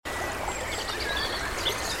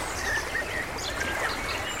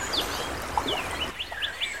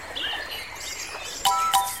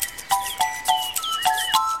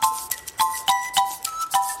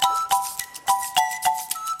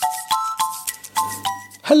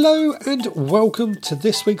Hello and welcome to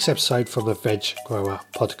this week's episode from the Veg Grower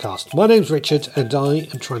Podcast. My name's Richard and I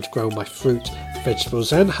am trying to grow my fruit,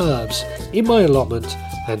 vegetables and herbs in my allotment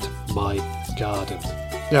and my garden.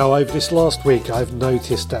 Now over this last week I've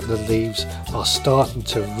noticed that the leaves are starting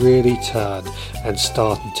to really turn and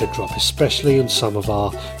starting to drop, especially on some of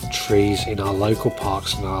our trees in our local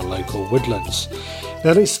parks and our local woodlands.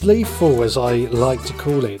 Now this leaf fall, as I like to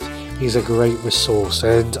call it, is a great resource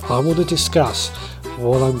and I want to discuss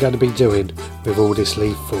what I'm going to be doing with all this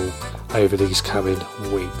leaf fall over these coming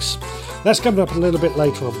weeks. That's coming up a little bit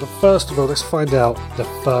later on, but first of all let's find out the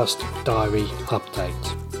first diary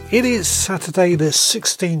update. It is Saturday the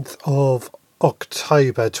 16th of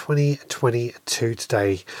October 2022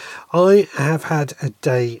 today. I have had a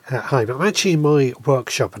day at home. I'm actually in my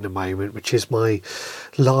workshop at the moment, which is my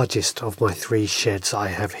largest of my 3 sheds I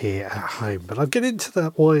have here at home. But I'll get into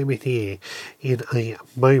that why I'm in here in a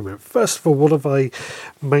moment. First of all, what have I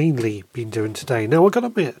mainly been doing today? Now I've got to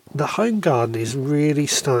admit, the home garden is really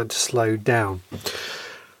starting to slow down.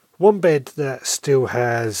 One bed that still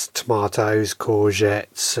has tomatoes,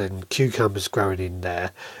 courgettes and cucumbers growing in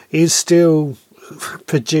there is still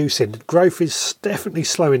producing. Growth is definitely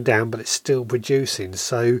slowing down, but it's still producing.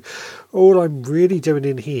 So all I'm really doing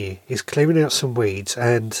in here is clearing out some weeds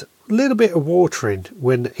and a little bit of watering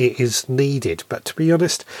when it is needed. But to be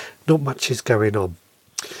honest, not much is going on.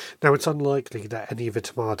 Now it's unlikely that any of the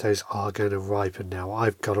tomatoes are going to ripen now,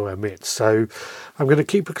 I've got to admit, so I'm going to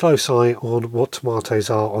keep a close eye on what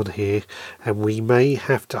tomatoes are on here, and we may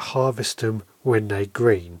have to harvest them when they're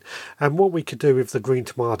green. And what we could do with the green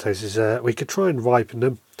tomatoes is we could try and ripen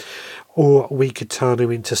them, or we could turn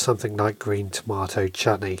them into something like green tomato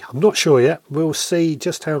chutney. I'm not sure yet. We'll see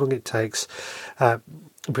just how long it takes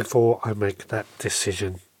before I make that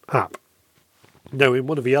decision up. Now in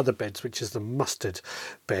one of the other beds, which is the mustard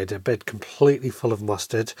bed, a bed completely full of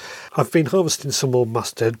mustard, I've been harvesting some more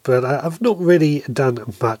mustard, but I've not really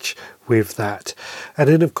done much with that. And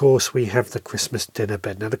then of course we have the Christmas dinner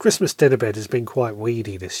bed. Now the Christmas dinner bed has been quite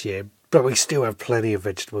weedy this year, but we still have plenty of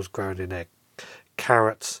vegetables growing in there.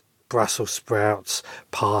 Carrots, Brussels sprouts,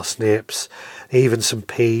 parsnips, even some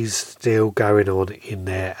peas still going on in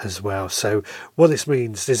there as well. So what this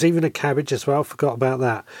means, there's even a cabbage as well, forgot about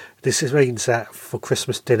that. This means that for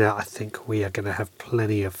Christmas dinner I think we are going to have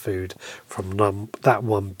plenty of food from that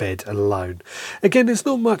one bed alone. Again, there's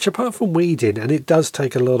not much apart from weeding, and it does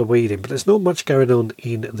take a lot of weeding, but there's not much going on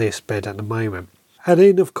in this bed at the moment. And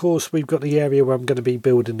then of course we've got the area where I'm going to be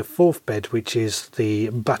building the 4th bed, which is the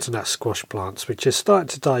butternut squash plants, which are starting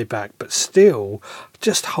to die back, but still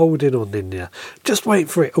just holding on in there. Just wait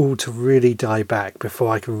for it all to really die back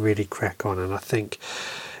before I can really crack on. And I think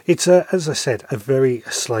it's, as I said, a very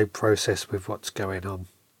slow process with what's going on.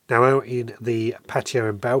 Now out in the patio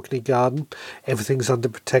and balcony garden, everything's under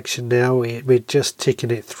protection now. We're just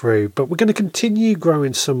ticking it through. But we're going to continue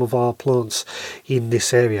growing some of our plants in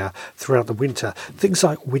this area throughout the winter. Things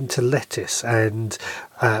like winter lettuce and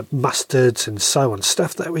mustards and so on.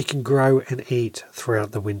 Stuff that we can grow and eat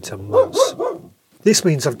throughout the winter months. This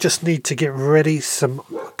means I just need to get ready some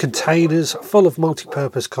containers full of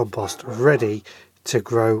multi-purpose compost ready to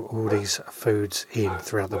grow all these foods in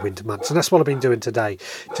throughout the winter months. And that's what I've been doing today,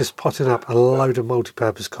 just potting up a load of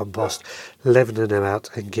multi-purpose compost, leavening them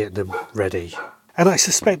out and getting them ready. And I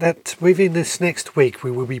suspect that within this next week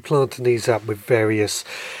we will be planting these up with various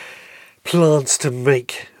plants to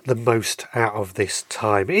make the most out of this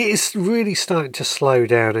time. It is really starting to slow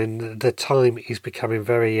down and the time is becoming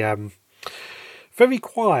very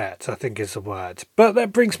quiet, I think is the word. But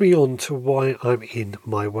that brings me on to why I'm in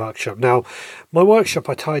my workshop. Now, my workshop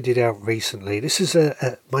I tidied out recently. This is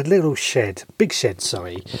my little shed, big shed,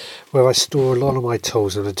 where I store a lot of my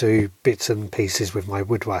tools and I do bits and pieces with my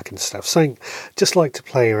woodwork and stuff. Something just like to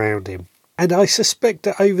play around in. And I suspect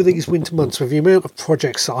that over these winter months, with the amount of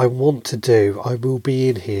projects that I want to do, I will be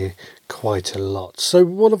in here quite a lot. So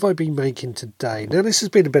what have I been making today? Now this has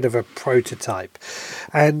been a bit of a prototype,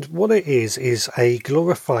 and what it is a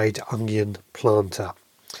glorified onion planter.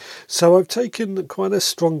 So I've taken quite a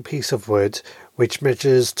strong piece of wood which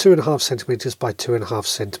measures 2.5 centimetres by 2.5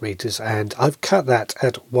 centimetres, and I've cut that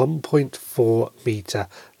at 1.4 metre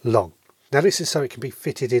long. Now this is so it can be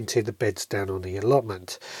fitted into the beds down on the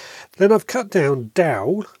allotment. Then I've cut down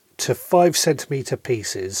dowel to 5 centimetre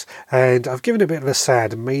pieces, and I've given it a bit of a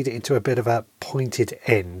sand and made it into a bit of a pointed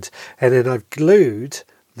end, and then I've glued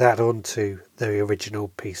that onto the original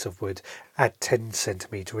piece of wood at 10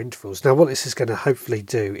 centimetre intervals. Now what this is going to hopefully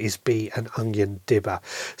do is be an onion dibber.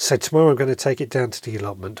 So tomorrow I'm going to take it down to the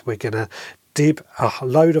allotment. We're going to dib a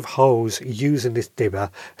load of holes using this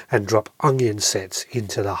dibber and drop onion sets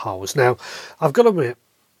into the holes. Now I've got to admit,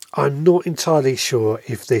 I'm not entirely sure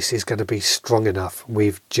if this is going to be strong enough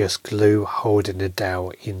with just glue holding the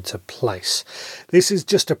dowel into place. This is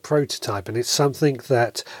just a prototype, and it's something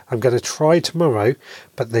that I'm going to try tomorrow,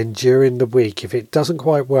 but then during the week, if it doesn't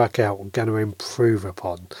quite work out, I'm going to improve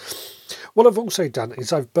upon. What I've also done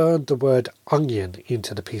is I've burned the word onion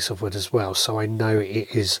into the piece of wood as well, so I know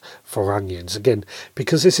it is for onions. Again,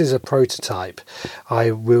 because this is a prototype,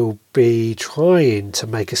 I will be trying to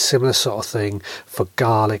make a similar sort of thing for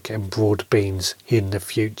garlic and broad beans in the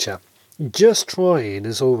future. Just trying,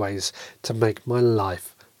 as always, to make my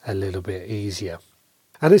life a little bit easier.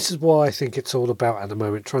 And this is why I think it's all about at the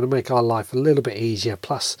moment, trying to make our life a little bit easier.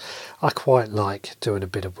 Plus, I quite like doing a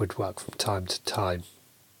bit of woodwork from time to time.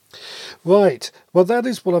 Right, well that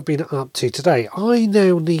is what I've been up to today. I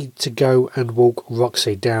now need to go and walk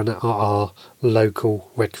Roxy down at our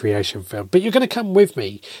local recreation field. But you're going to come with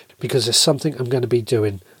me because there's something I'm going to be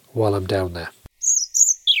doing while I'm down there.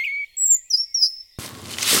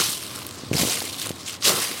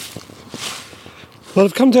 Well,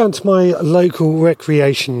 I've come down to my local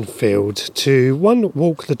recreation field to, one,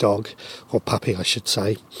 walk the dog, or puppy I should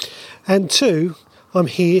say, and two, I'm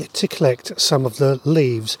here to collect some of the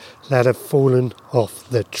leaves that have fallen off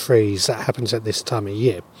the trees. That happens at this time of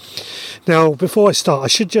year. Now, before I start, I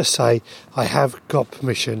should just say I have got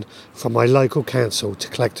permission from my local council to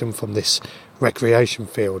collect them from this recreation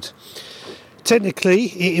field. Technically,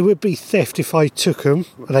 it would be theft if I took them.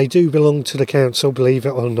 They do belong to the council, believe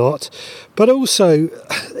it or not. But also,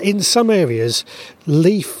 in some areas,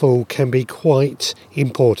 leaf fall can be quite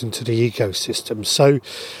important to the ecosystem. So,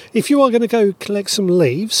 if you are going to go collect some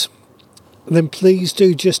leaves, then please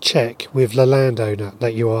do just check with the landowner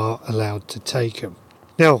that you are allowed to take them.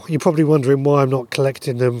 Now, you're probably wondering why I'm not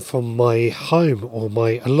collecting them from my home or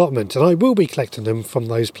my allotment, and I will be collecting them from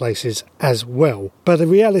those places as well. But the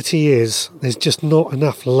reality is there's just not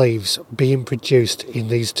enough leaves being produced in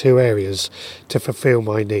these two areas to fulfil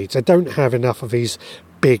my needs. I don't have enough of these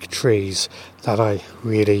big trees that I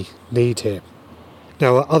really need here.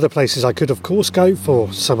 Now, other places I could of course go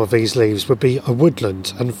for some of these leaves would be a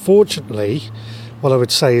woodland. Unfortunately, what I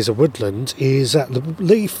would say is a woodland is that the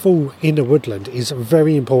leaf fall in a woodland is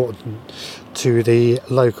very important to the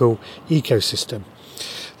local ecosystem.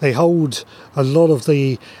 They hold a lot of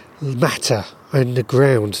the matter in the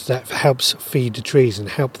ground that helps feed the trees and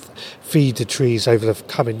help feed the trees over the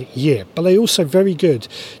coming year. But they're also very good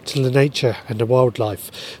to the nature and the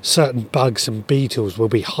wildlife. Certain bugs and beetles will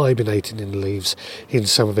be hibernating in the leaves in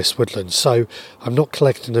some of this woodland. So I'm not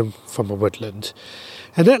collecting them from a woodland.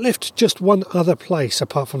 And that left just one other place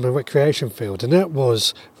apart from the recreation field, and that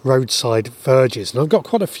was roadside verges. And I've got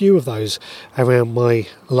quite a few of those around my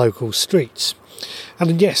local streets.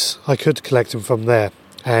 And yes, I could collect them from there,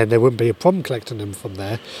 and there wouldn't be a problem collecting them from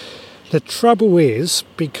there. The trouble is,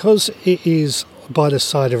 because it is by the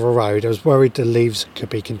side of a road, I was worried the leaves could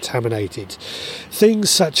be contaminated. Things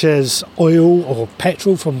such as oil or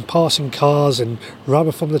petrol from passing cars and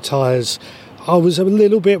rubber from the tyres, I was a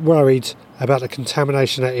little bit worried about the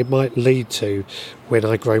contamination that it might lead to when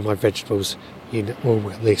I grow my vegetables in all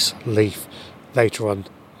this leaf later on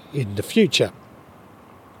in the future.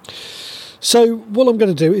 So what I'm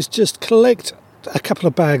going to do is just collect a couple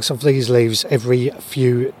of bags of these leaves every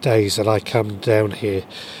few days that I come down here,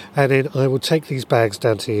 and then I will take these bags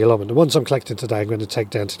down to the allotment. The ones I'm collecting today I'm going to take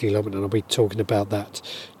down to the allotment, and I'll be talking about that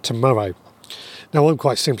tomorrow. Now I'm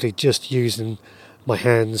quite simply just using my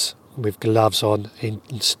hands with gloves on and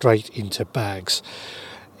straight into bags.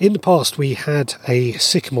 In the past we had a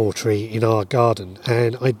sycamore tree in our garden,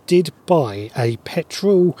 and I did buy a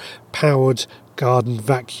petrol powered garden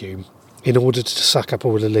vacuum in order to suck up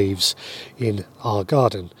all the leaves in our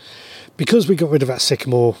garden. Because we got rid of that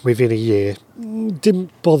sycamore within a year,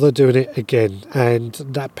 didn't bother doing it again, and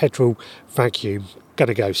that petrol vacuum going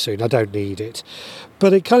to go soon. I don't need it.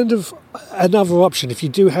 But it kind of another option if you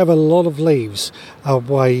do have a lot of leaves, a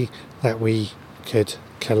way that we could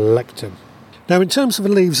collect them. Now, in terms of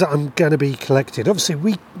the leaves that I'm going to be collecting, obviously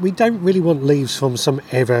we don't really want leaves from some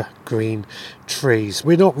evergreen trees.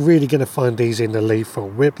 We're not really going to find these in the leaf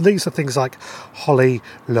fall. These are things like holly,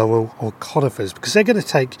 laurel or conifers, because they're going to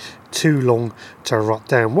take too long to rot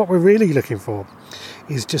down. What we're really looking for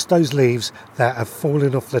is just those leaves that have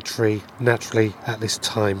fallen off the tree naturally at this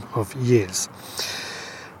time of years.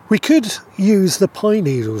 We could use the pine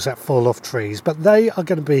needles that fall off trees, but they are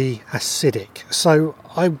going to be acidic. So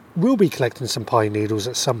I will be collecting some pine needles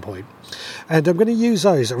at some point, and I'm going to use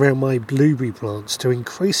those around my blueberry plants to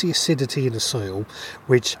increase the acidity in the soil,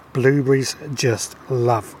 which blueberries just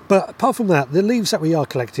love. But apart from that, the leaves that we are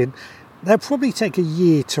collecting, they'll probably take a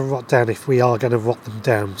year to rot down if we are going to rot them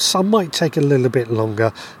down. Some might take a little bit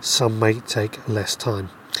longer, some may take less time.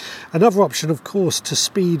 Another option, of course, to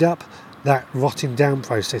speed up that rotting down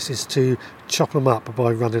process is to chop them up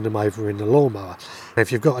by running them over in the lawnmower.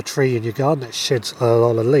 If you've got a tree in your garden that sheds a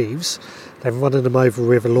lot of leaves, then running them over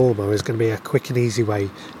with a lawnmower is going to be a quick and easy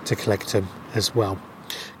way to collect them as well.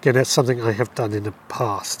 Again, that's something I have done in the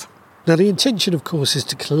past. Now, the intention, of course, is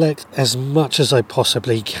to collect as much as I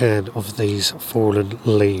possibly can of these fallen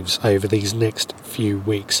leaves over these next few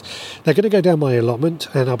weeks. They're going to go down my allotment,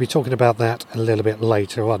 and I'll be talking about that a little bit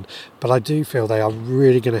later on. But I do feel they are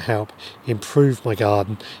really going to help improve my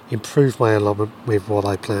garden, improve my allotment with what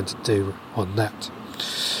I plan to do on that.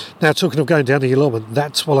 Now, talking of going down the allotment,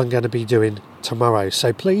 that's what I'm going to be doing tomorrow.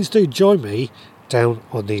 So please do join me down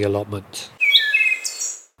on the allotment.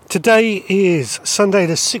 Today is Sunday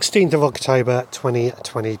the 16th of October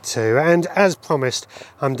 2022, and as promised,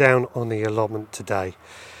 I'm down on the allotment today.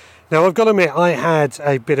 Now, I've got to admit, I had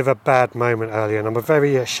a bit of a bad moment earlier, and I'm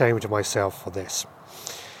very ashamed of myself for this.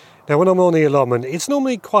 Now, when I'm on the allotment, it's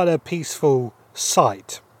normally quite a peaceful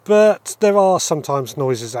sight, but there are sometimes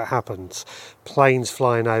noises that happen. Planes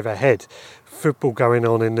flying overhead, football going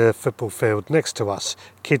on in the football field next to us,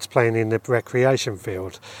 kids playing in the recreation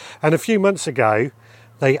field. And a few months ago,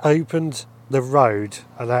 they opened the road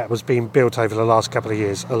that was being built over the last couple of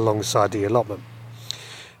years alongside the allotment.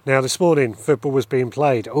 Now, this morning, football was being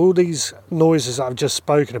played. All these noises that I've just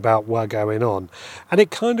spoken about were going on, and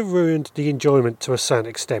it kind of ruined the enjoyment to a certain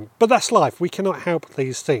extent. But that's life. We cannot help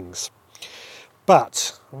these things.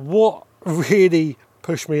 But what really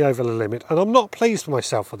pushed me over the limit, and I'm not pleased with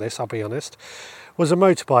myself for this, I'll be honest, was a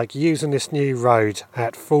motorbike using this new road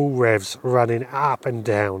at full revs, running up and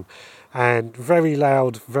down. And very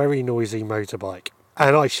loud, very noisy motorbike.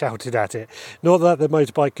 And I shouted at it. Not that the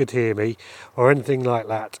motorbike could hear me or anything like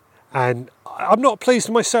that. And I'm not pleased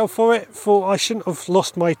with myself for it, for I shouldn't have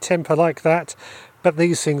lost my temper like that. But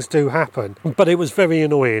these things do happen. But it was very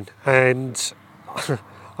annoying, and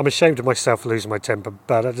I'm ashamed of myself for losing my temper.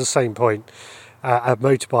 But at the same point, a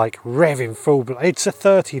motorbike revving full, it's a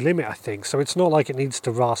 30 limit, I think, so it's not like it needs to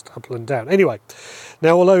rast up and down. Anyway,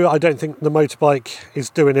 now, although I don't think the motorbike is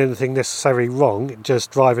doing anything necessarily wrong, just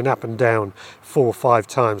driving up and down 4 or 5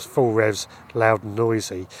 times, full revs, loud and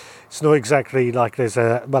noisy, it's not exactly like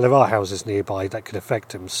there are houses nearby that could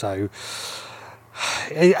affect them. So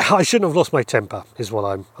I shouldn't have lost my temper, is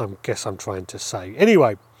what I guess I'm trying to say.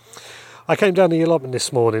 Anyway, I came down the allotment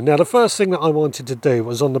this morning. Now, the first thing that I wanted to do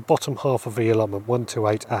was on the bottom half of the allotment,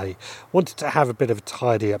 128A. Wanted to have a bit of a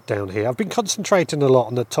tidy up down here. I've been concentrating a lot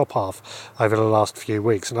on the top half over the last few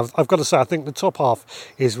weeks, and I've got to say, I think the top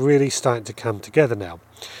half is really starting to come together now.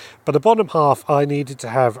 But the bottom half, I needed to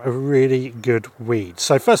have a really good weed.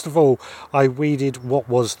 So first of all, I weeded what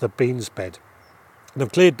was the beans bed. And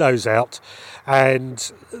I've cleared those out,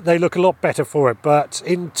 and they look a lot better for it. But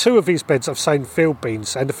in 2 of these beds I've sown field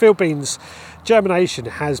beans, and the field beans germination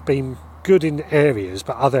has been good in areas,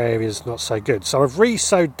 but other areas not so good. So I've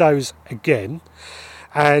re-sowed those again,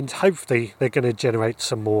 and hopefully they're going to generate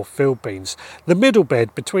some more field beans. The middle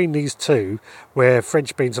bed between these 2, where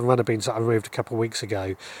French beans and runner beans that I removed a couple of weeks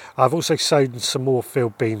ago, I've also sown some more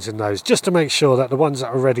field beans in those, just to make sure that the ones that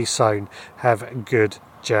are already sown have good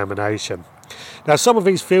germination. Now, some of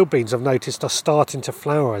these field beans I've noticed are starting to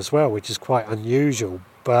flower as well, which is quite unusual,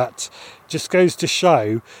 but just goes to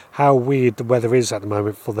show how weird the weather is at the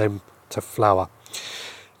moment for them to flower.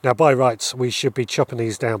 Now, by rights, we should be chopping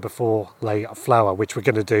these down before they flower, which we're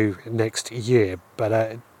going to do next year,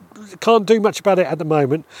 but can't do much about it at the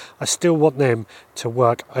moment. I still want them to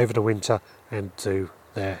work over the winter and do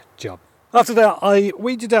their job. After that, I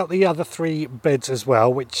weeded out the other 3 beds as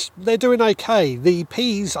well, which they're doing okay. The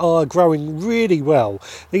peas are growing really well.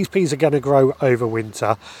 These peas are going to grow over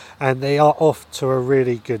winter, and they are off to a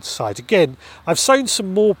really good site. Again, I've sown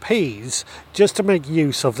some more peas just to make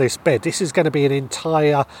use of this bed. This is going to be an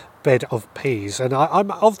entire bed of peas, and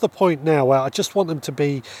I'm of the point now where I just want them to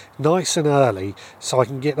be nice and early so I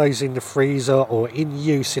can get those in the freezer or in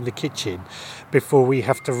use in the kitchen before we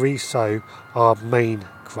have to re-sow our main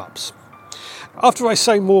crops. After I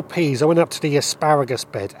sowed more peas, I went up to the asparagus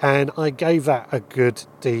bed and I gave that a good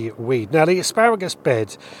de-weed. Now, the asparagus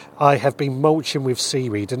bed, I have been mulching with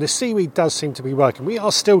seaweed, and the seaweed does seem to be working. We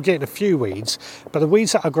are still getting a few weeds, but the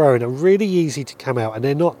weeds that are growing are really easy to come out, and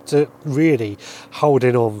they're not really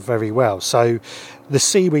holding on very well. So the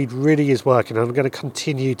seaweed really is working, and I'm going to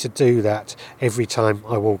continue to do that every time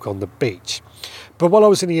I walk on the beach. But while I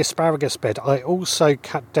was in the asparagus bed, I also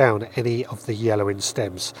cut down any of the yellowing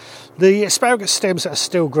stems. The asparagus stems that are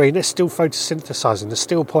still green, they're still photosynthesising, they're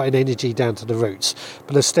still putting energy down to the roots,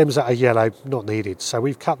 but the stems that are yellow, not needed. So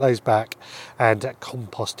we've cut those back and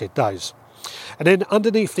composted those. And then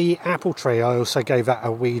underneath the apple tree, I also gave that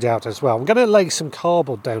a weed out as well. I'm going to lay some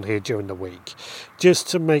cardboard down here during the week just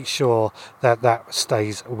to make sure that that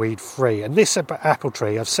stays weed free. And this apple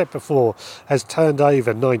tree, I've said before, has turned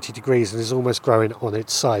over 90 degrees and is almost growing on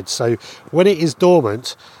its side. So when it is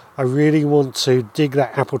dormant, I really want to dig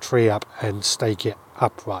that apple tree up and stake it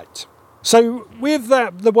upright. So with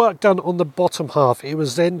the work done on the bottom half, it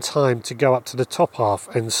was then time to go up to the top half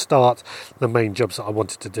and start the main jobs that I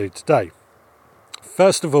wanted to do today.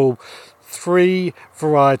 First of all, 3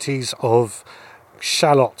 varieties of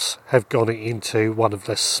shallots have gone into one of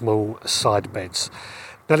the small side beds.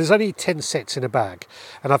 Now there's only 10 sets in a bag,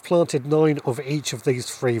 and I've planted 9 of each of these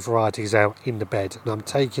 3 varieties out in the bed, and I'm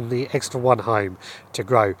taking the extra one home to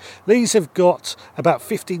grow. These have got about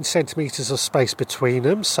 15 centimetres of space between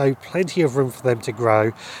them, so plenty of room for them to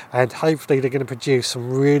grow, and hopefully they're going to produce some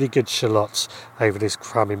really good shallots over this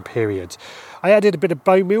crumbing period. I added a bit of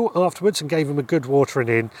bone meal afterwards and gave them a good watering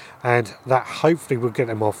in, and that hopefully will get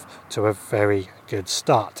them off to a very good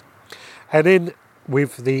start. And then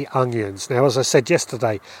with the onions. Now, as I said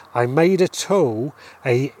yesterday, I made a tool,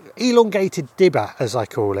 a elongated dibber as I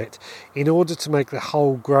call it, in order to make the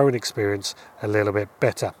whole growing experience a little bit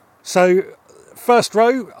better. So first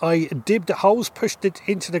row, I dibbed the holes, pushed it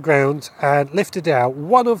into the ground and lifted it out.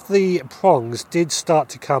 One of the prongs did start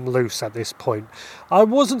to come loose at this point. I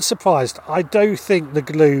wasn't surprised. I do think the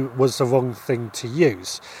glue was the wrong thing to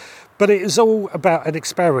use, but it is all about an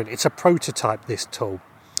experiment. It's a prototype, this tool.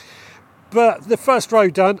 But the first row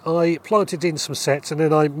done, I planted in some sets and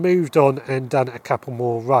then I moved on and done a couple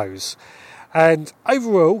more rows. And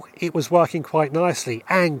overall, it was working quite nicely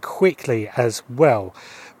and quickly as well.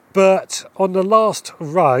 But on the last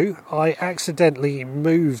row, I accidentally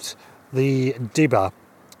moved the dibber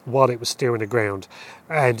while it was still in the ground,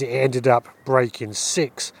 and it ended up breaking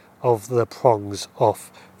 6 of the prongs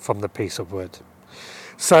off from the piece of wood.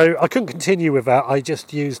 So I couldn't continue with that. I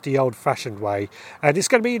just used the old-fashioned way, and it's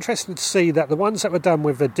going to be interesting to see that the ones that were done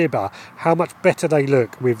with the dibber, how much better they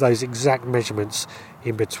look with those exact measurements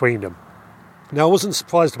in between them. Now, I wasn't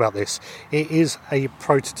surprised about this. It is a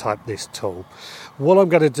prototype, this tool. What I'm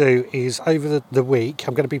going to do is, over the week,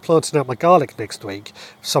 I'm going to be planting out my garlic next week,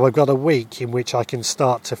 so I've got a week in which I can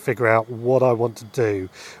start to figure out what I want to do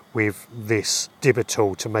with this dibber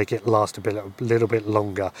tool to make it last a little bit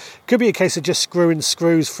longer. Could be a case of just screwing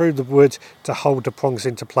screws through the wood to hold the prongs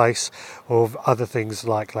into place, or other things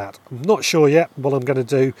like that. I'm not sure yet what I'm going to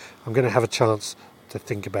do. I'm going to have a chance to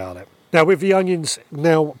think about it. Now, with the onions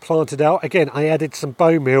now planted out, again, I added some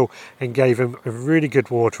bone meal and gave them a really good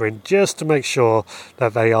watering just to make sure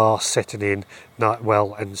that they are setting in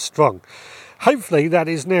well and strong. Hopefully that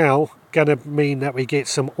is now going to mean that we get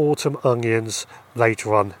some autumn onions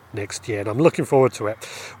later on next year, and I'm looking forward to it.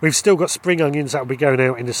 We've still got spring onions that will be going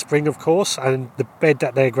out in the spring, of course, and the bed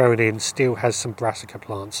that they're growing in still has some brassica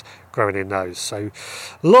plants growing in those. So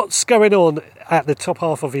lots going on at the top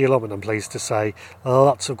half of the allotment, I'm pleased to say.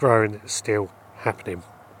 Lots of growing still happening.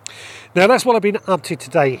 Now, that's what I've been up to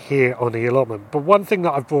today here on the allotment, but one thing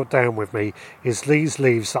that I've brought down with me is these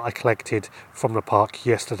leaves that I collected from the park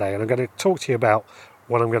yesterday, and I'm going to talk to you about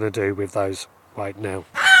what I'm going to do with those right now.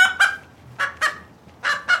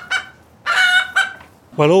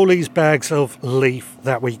 Well, all these bags of leaf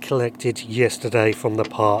that we collected yesterday from the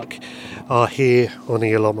park are here on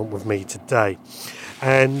the allotment with me today.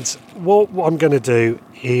 And what I'm going to do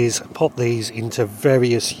is pop these into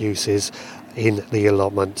various uses in the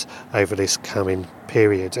allotment over this coming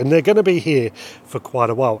period. And they're going to be here for quite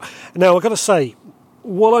a while. Now, I've got to say,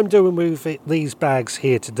 what I'm doing with these bags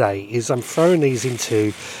here today is I'm throwing these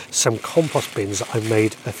into some compost bins that I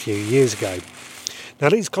made a few years ago. Now,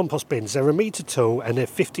 these compost bins, they're a metre tall and they're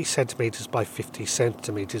 50 centimetres by 50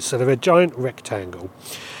 centimetres, so they're a giant rectangle.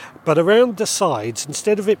 But around the sides,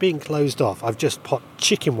 instead of it being closed off, I've just put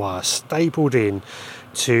chicken wire stapled in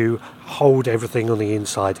to hold everything on the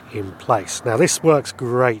inside in place. Now, this works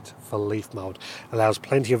great for leaf mould, allows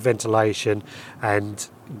plenty of ventilation and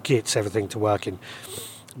gets everything to working.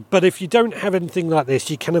 But if you don't have anything like this,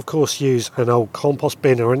 you can of course use an old compost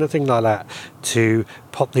bin or anything like that to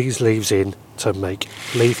pop these leaves in to make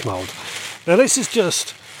leaf mould. Now, this is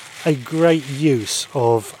just a great use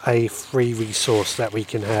of a free resource that we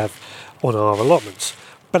can have on our allotments,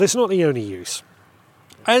 but it's not the only use.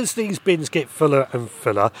 As these bins get fuller and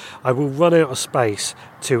fuller, I will run out of space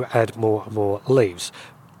to add more and more leaves,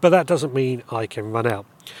 but that doesn't mean I can run out.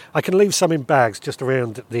 I can leave some in bags just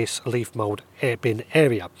around this leaf mould bin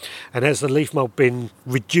area, and as the leaf mould bin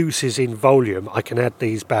reduces in volume, I can add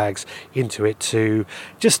these bags into it to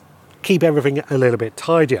just keep everything a little bit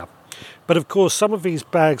tidier. But of course, some of these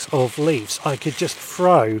bags of leaves I could just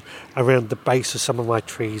throw around the base of some of my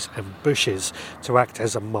trees and bushes to act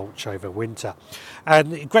as a mulch over winter.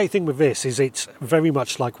 And the great thing with this is it's very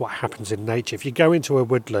much like what happens in nature. If you go into a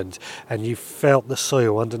woodland and you felt the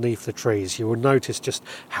soil underneath the trees, you will notice just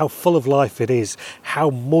how full of life it is,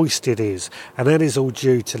 how moist it is, and that is all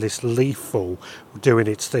due to this leaf fall doing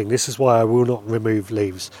its thing. This is why I will not remove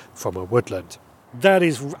leaves from a woodland. That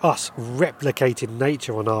is us replicating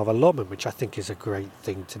nature on our allotment, which I think is a great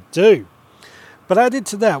thing to do. But added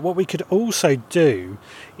to that, what we could also do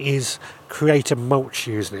is create a mulch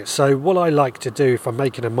using it. So what I like to do if I'm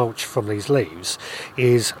making a mulch from these leaves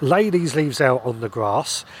is lay these leaves out on the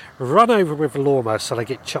grass, run over with a lawnmower so they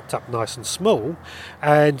get chopped up nice and small,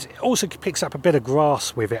 and it also picks up a bit of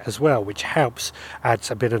grass with it as well, which helps add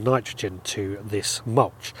a bit of nitrogen to this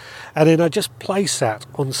mulch. And then I just place that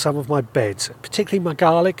on some of my beds, particularly my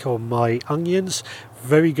garlic or my onions.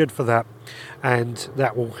 Very good for that, and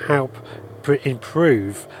that will help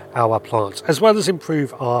improve our plants as well as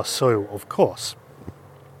improve our soil, of course.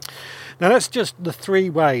 Now that's just the 3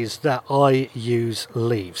 ways that I use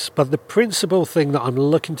leaves, but the principal thing that I'm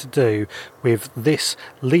looking to do with this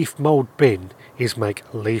leaf mould bin is make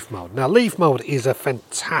leaf mould. Now leaf mould is a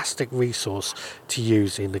fantastic resource to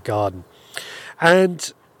use in the garden,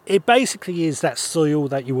 and it basically is that soil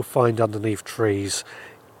that you will find underneath trees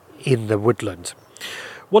in the woodland.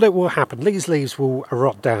 What it will happen, these leaves will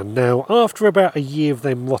rot down. Now, after about a year of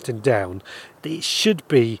them rotting down, it should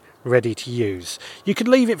be ready to use. You can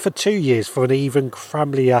leave it for 2 years for an even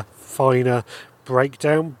crumblier, finer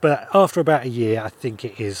breakdown, but after about a year, I think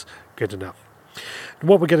it is good enough.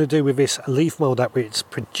 What we're going to do with this leaf mould that it's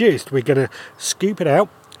produced, we're going to scoop it out,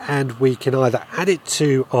 and we can either add it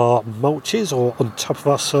to our mulches or on top of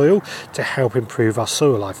our soil to help improve our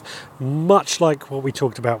soil life, much like what we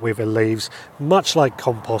talked about with the leaves, much like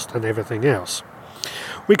compost and everything else.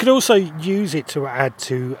 We could also use it to add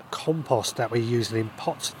to compost that we're using in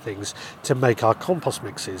pots and things to make our compost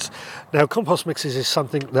mixes. Now, compost mixes is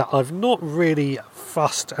something that I've not really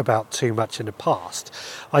fussed about too much in the past.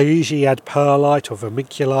 I usually add perlite or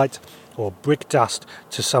vermiculite or brick dust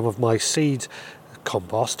to some of my seed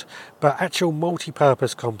compost, but actual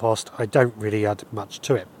multi-purpose compost I don't really add much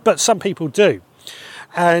to it, but some people do,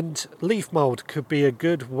 and leaf mould could be a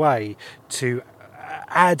good way to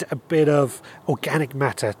add a bit of organic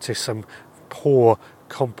matter to some poor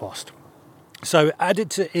compost. So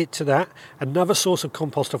added to that, another source of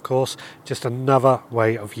compost, of course, just another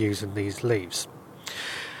way of using these leaves.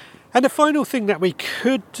 And the final thing that we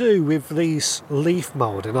could do with these leaf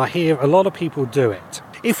mould, and I hear a lot of people do it,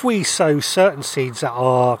 if we sow certain seeds that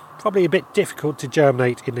are probably a bit difficult to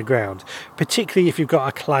germinate in the ground, particularly if you've got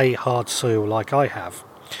a clay hard soil like I have,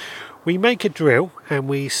 we make a drill and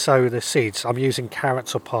we sow the seeds. I'm using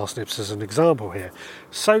carrots or parsnips as an example here.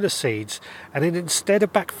 Sow the seeds, and then instead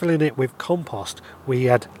of backfilling it with compost, we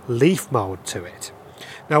add leaf mould to it.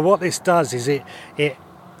 Now what this does is it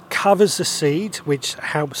covers the seed, which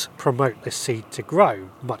helps promote the seed to grow,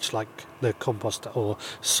 much like the compost or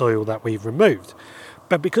soil that we've removed.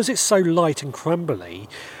 But because it's so light and crumbly,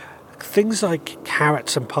 things like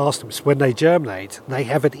carrots and parsnips, when they germinate, they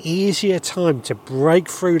have an easier time to break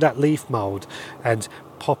through that leaf mould and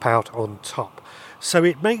pop out on top. So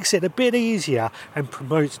it makes it a bit easier and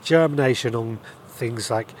promotes germination on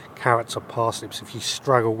things like carrots or parsnips if you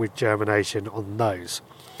struggle with germination on those.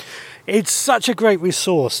 It's such a great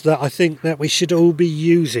resource that I think that we should all be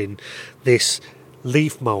using this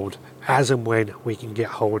leaf mould as and when we can get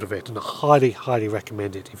hold of it, and I highly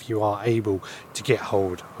recommend it if you are able to get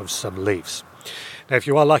hold of some leaves. Now if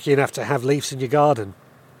you are lucky enough to have leaves in your garden,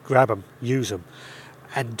 grab them, use them,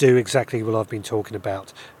 and do exactly what I've been talking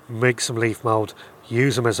about. Make some leaf mould,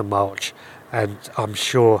 use them as a mulch, and I'm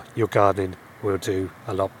sure your gardening will do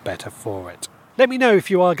a lot better for it. Let me know if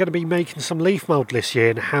you are going to be making some leaf mould this year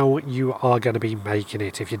and how you are going to be making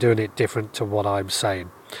it, if you're doing it different to what I'm saying.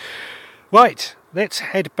 Right, let's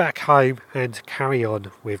head back home and carry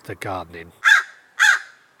on with the gardening.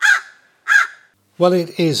 Well,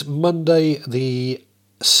 it is Monday the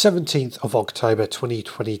 17th of October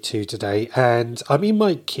 2022 today, and I'm in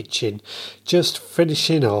my kitchen just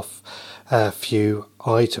finishing off a few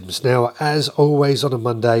items. Now, as always on a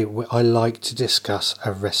Monday, I like to discuss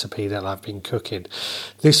a recipe that I've been cooking.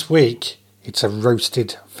 This week, it's a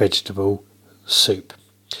roasted vegetable soup.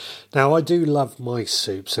 Now, I do love my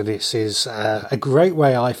soups, and this is a great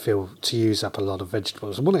way, I feel, to use up a lot of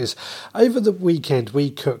vegetables. And one is, over the weekend, we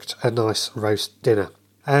cooked a nice roast dinner.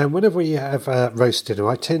 And whenever we have a roast dinner,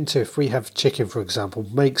 I tend to, if we have chicken, for example,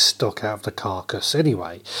 make stock out of the carcass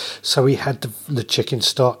anyway. So we had the chicken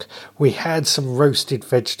stock, we had some roasted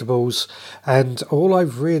vegetables, and all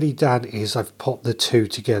I've really done is I've popped the two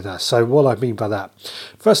together. So what I mean by that,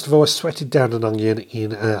 first of all, I sweated down an onion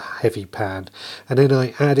in a heavy pan, and then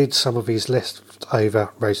I added some of these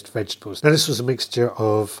leftover roast vegetables. Now, this was a mixture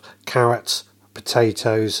of carrots,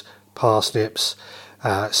 potatoes, parsnips,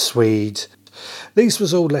 swede. These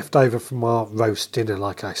was all left over from our roast dinner,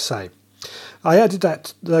 like I say. I added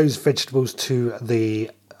those vegetables to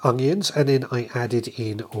the onions, and then I added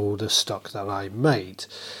in all the stock that I made.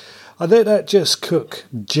 I let that just cook,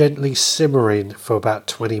 gently simmering for about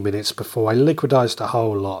 20 minutes before I liquidised the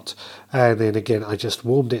whole lot. And then again, I just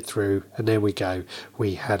warmed it through, and there we go.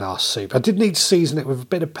 We had our soup. I did need to season it with a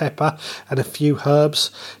bit of pepper and a few herbs,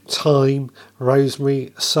 thyme,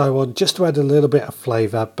 rosemary, so on, just to add a little bit of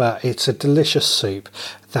flavour. But it's a delicious soup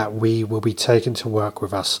that we will be taking to work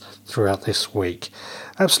with us throughout this week.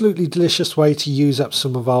 Absolutely delicious way to use up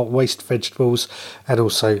some of our waste vegetables, and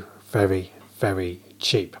also very, very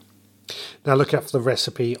cheap. Now look out for the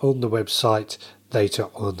recipe on the website later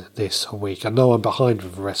on this week. I know I'm behind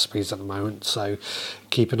with the recipes at the moment, so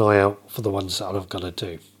keep an eye out for the ones that I've got to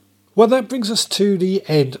do. Well, that brings us to the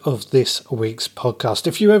end of this week's podcast.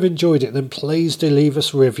 If you have enjoyed it, then please do leave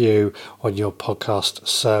us a review on your podcast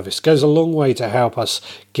service. It goes a long way to help us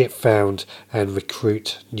get found and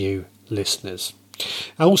recruit new listeners.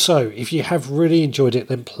 Also, if you have really enjoyed it,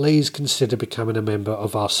 then please consider becoming a member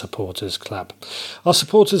of our Supporters Club. Our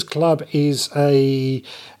Supporters Club is a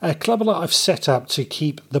club that I've set up to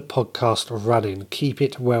keep the podcast running, keep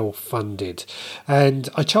it well funded. And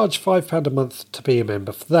I charge £5 a month to be a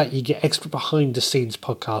member. For that, you get extra behind-the-scenes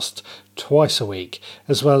podcasts twice a week,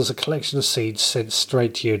 as well as a collection of seeds sent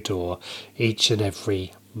straight to your door each and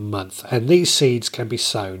every month. And these seeds can be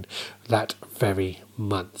sown that very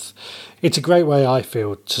month. It's a great way, I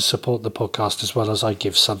feel, to support the podcast, as well as I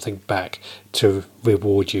give something back to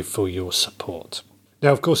reward you for your support.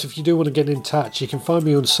 Now, of course, if you do want to get in touch, you can find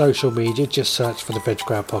me on social media. Just search for the Veg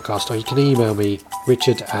Grower Podcast, or you can email me,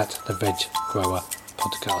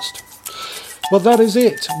 richard@theveggrowerpodcast. Well, that is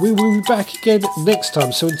it. We will be back again next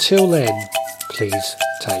time. So until then, please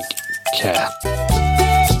take care.